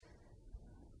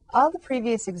All the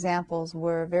previous examples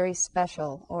were very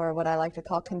special, or what I like to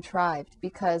call contrived,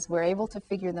 because we're able to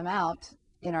figure them out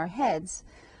in our heads.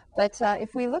 But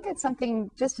if we look at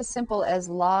something just as simple as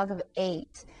log of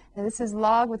 8, and this is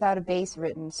log without a base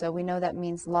written, so we know that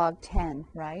means log 10,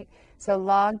 right? So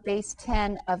log base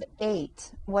 10 of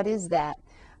 8, what is that?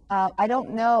 I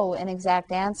don't know an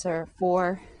exact answer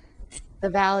for the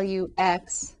value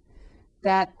x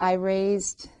that I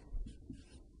raised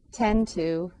 10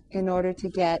 to in order to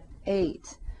get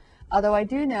 8. Although I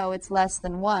do know it's less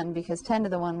than 1 because 10 to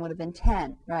the 1 would have been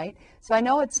 10, right? So I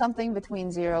know it's something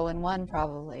between 0 and 1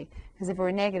 probably, because if it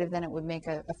were negative then it would make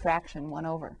a fraction 1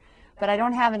 over. But I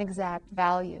don't have an exact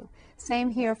value. Same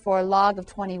here for log of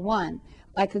 21.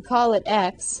 I could call it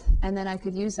x, and then I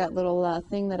could use that little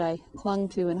thing that I clung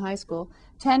to in high school.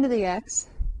 10 to the x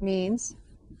means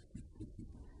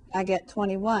I get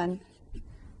 21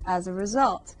 as a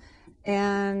result.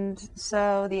 And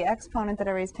so the exponent that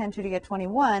I raised 10 to get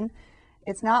 21,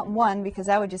 it's not 1 because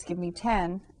that would just give me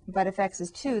 10, but if x is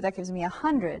 2, that gives me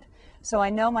 100. So I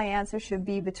know my answer should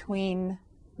be between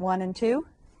 1 and 2,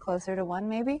 closer to 1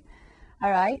 maybe.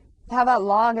 All right, how about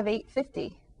log of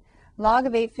 850? Log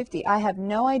of 850, I have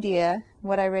no idea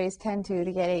what I raised 10 to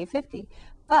get 850,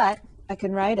 but I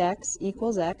can write x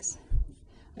equals x.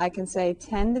 I can say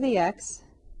 10 to the x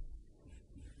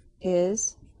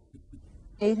is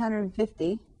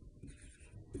 850,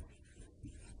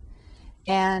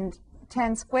 and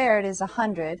 10 squared is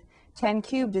 100, 10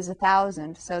 cubed is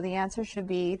 1,000, so the answer should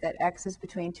be that x is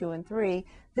between 2 and 3,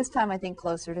 this time I think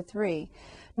closer to 3.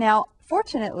 Now,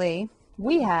 fortunately,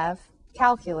 we have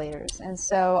calculators, and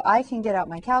so I can get out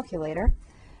my calculator,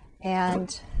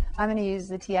 and I'm going to use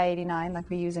the TI-89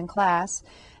 like we use in class.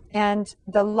 And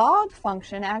the log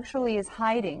function actually is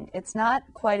hiding. It's not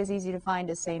quite as easy to find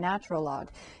as, say, natural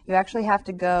log. You actually have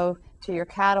to go to your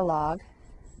catalog,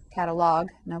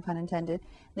 no pun intended.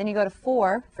 Then you go to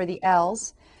 4 for the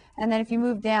L's. And then if you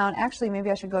move down, actually maybe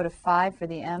I should go to 5 for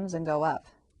the M's and go up.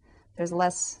 There's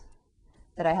less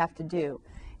that I have to do.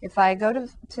 If I go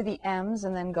to the M's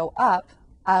and then go up,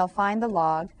 I'll find the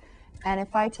log. And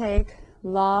if I take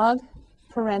log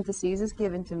parentheses is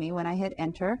given to me when I hit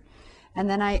enter, and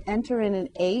then I enter in an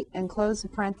 8 and close the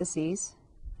parentheses.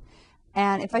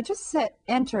 And if I just set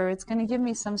enter, it's going to give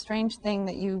me some strange thing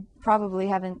that you probably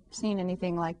haven't seen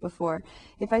anything like before.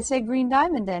 If I say green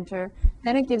diamond enter,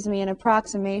 then it gives me an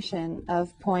approximation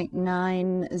of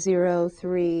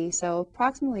 0.903, so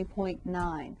approximately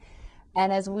 0.9.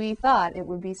 And as we thought, it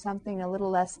would be something a little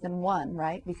less than 1,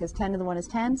 right? Because 10 to the 1 is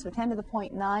 10, so 10 to the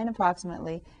 0.9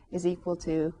 approximately is equal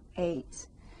to 8.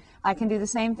 I can do the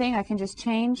same thing. I can just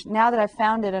change, now that I've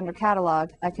found it under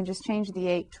catalog, I can just change the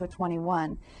 8 to a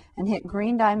 21 and hit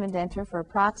green diamond enter for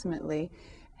approximately,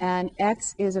 and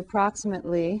x is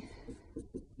approximately,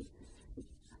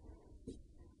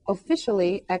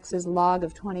 officially, x is log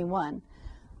of 21.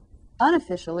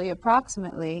 Unofficially,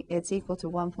 approximately, it's equal to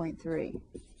 1.3.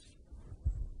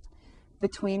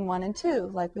 Between 1 and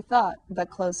 2, like we thought, but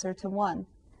closer to 1.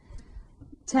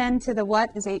 10 to the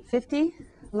what is 850?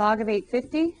 Log of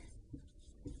 850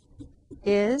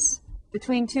 is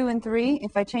between 2 and 3.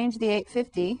 If I change the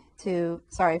 850 to,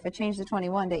 if I change the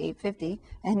 21 to 850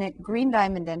 and hit green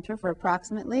diamond enter for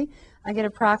approximately, I get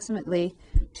approximately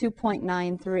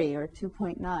 2.93 or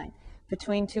 2.9.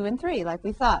 Between 2 and 3, like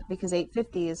we thought, because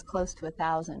 850 is close to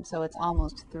 1,000, so it's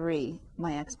almost 3,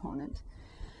 my exponent.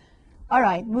 All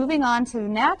right, moving on to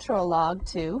natural log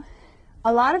 2.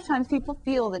 A lot of times people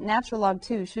feel that natural log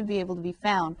 2 should be able to be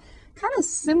found kind of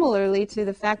similarly to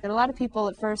the fact that a lot of people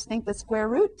at first think that square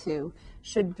root 2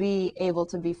 should be able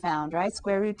to be found, right?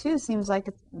 Square root 2 seems like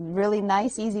a really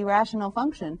nice, easy, rational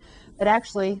function, but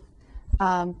actually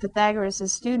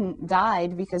Pythagoras' student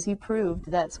died because he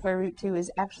proved that square root 2 is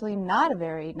actually not a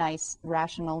very nice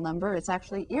rational number. It's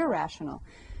actually irrational.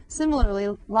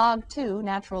 Similarly, log 2,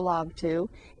 natural log 2,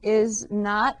 is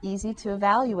not easy to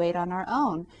evaluate on our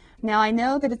own. Now, I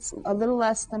know that it's a little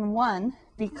less than 1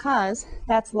 because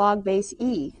that's log base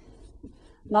e.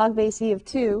 Log base e of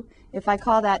 2, if I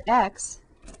call that x,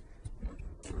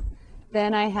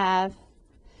 then I have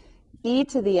e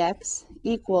to the x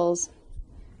equals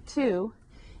 2.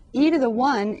 E to the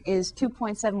 1 is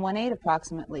 2.718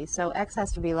 approximately, so x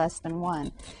has to be less than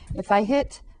 1. If I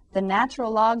hit the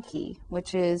natural log key,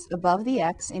 which is above the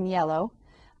x in yellow,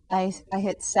 I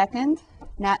hit second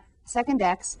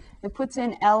x, it puts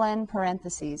in ln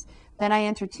parentheses. Then I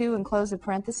enter 2 and close the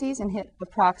parentheses and hit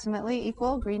approximately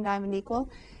equal, green diamond equal,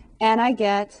 and I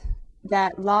get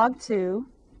that log 2,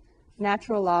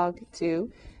 natural log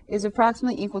 2, is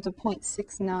approximately equal to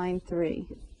 0.693.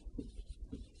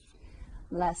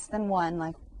 Less than 1,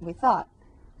 like we thought.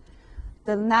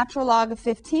 the natural log of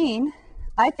 15,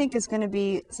 I think is going to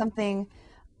be something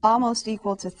almost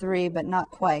equal to 3, but not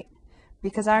quite.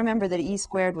 Because I remember that e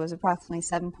squared was approximately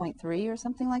 7.3 or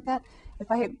something like that. If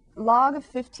I hit log of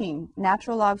 15,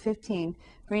 natural log 15,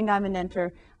 green diamond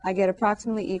enter, I get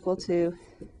approximately equal to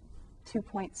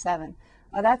 2.7.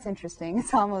 Oh, that's interesting.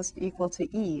 It's almost equal to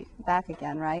e, back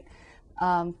again, right?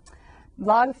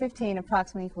 Log of 15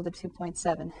 approximately equal to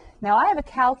 2.7. Now I have a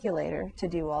calculator to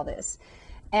do all this.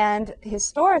 And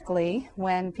historically,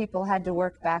 when people had to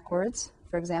work backwards,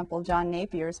 for example, John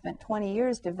Napier spent 20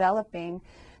 years developing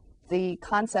the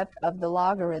concept of the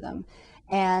logarithm.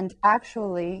 And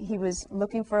actually, he was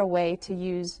looking for a way to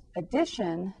use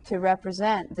addition to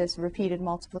represent this repeated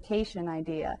multiplication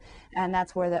idea. And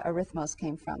that's where the arithmos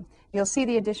came from. You'll see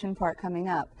the addition part coming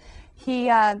up.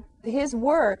 His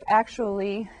work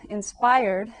actually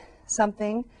inspired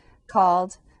something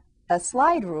called a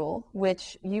slide rule,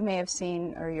 which you may have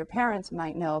seen or your parents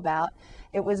might know about.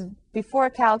 It was before a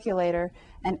calculator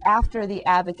and after the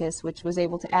abacus, which was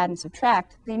able to add and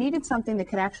subtract. They needed something that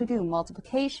could actually do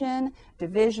multiplication,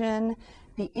 division,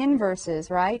 the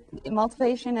inverses, right?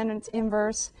 Multiplication and its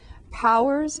inverse,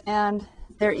 powers and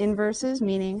their inverses,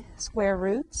 meaning square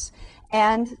roots,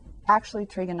 and actually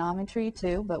trigonometry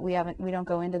too, but we don't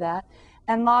go into that,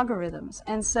 and logarithms.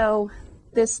 And so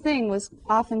this thing was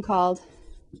often called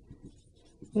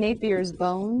Napier's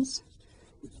bones.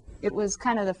 It was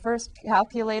kind of the first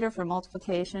calculator for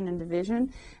multiplication and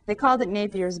division. They called it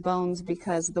Napier's bones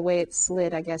because the way it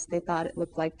slid, I guess they thought it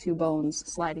looked like two bones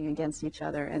sliding against each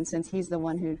other. And since he's the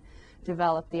one who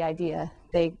developed the idea,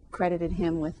 they credited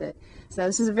him with it. So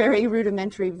this is a very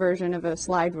rudimentary version of a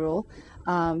slide rule.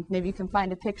 Maybe you can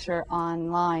find a picture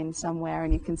online somewhere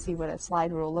and you can see what a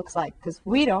slide rule looks like, because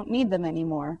we don't need them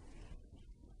anymore.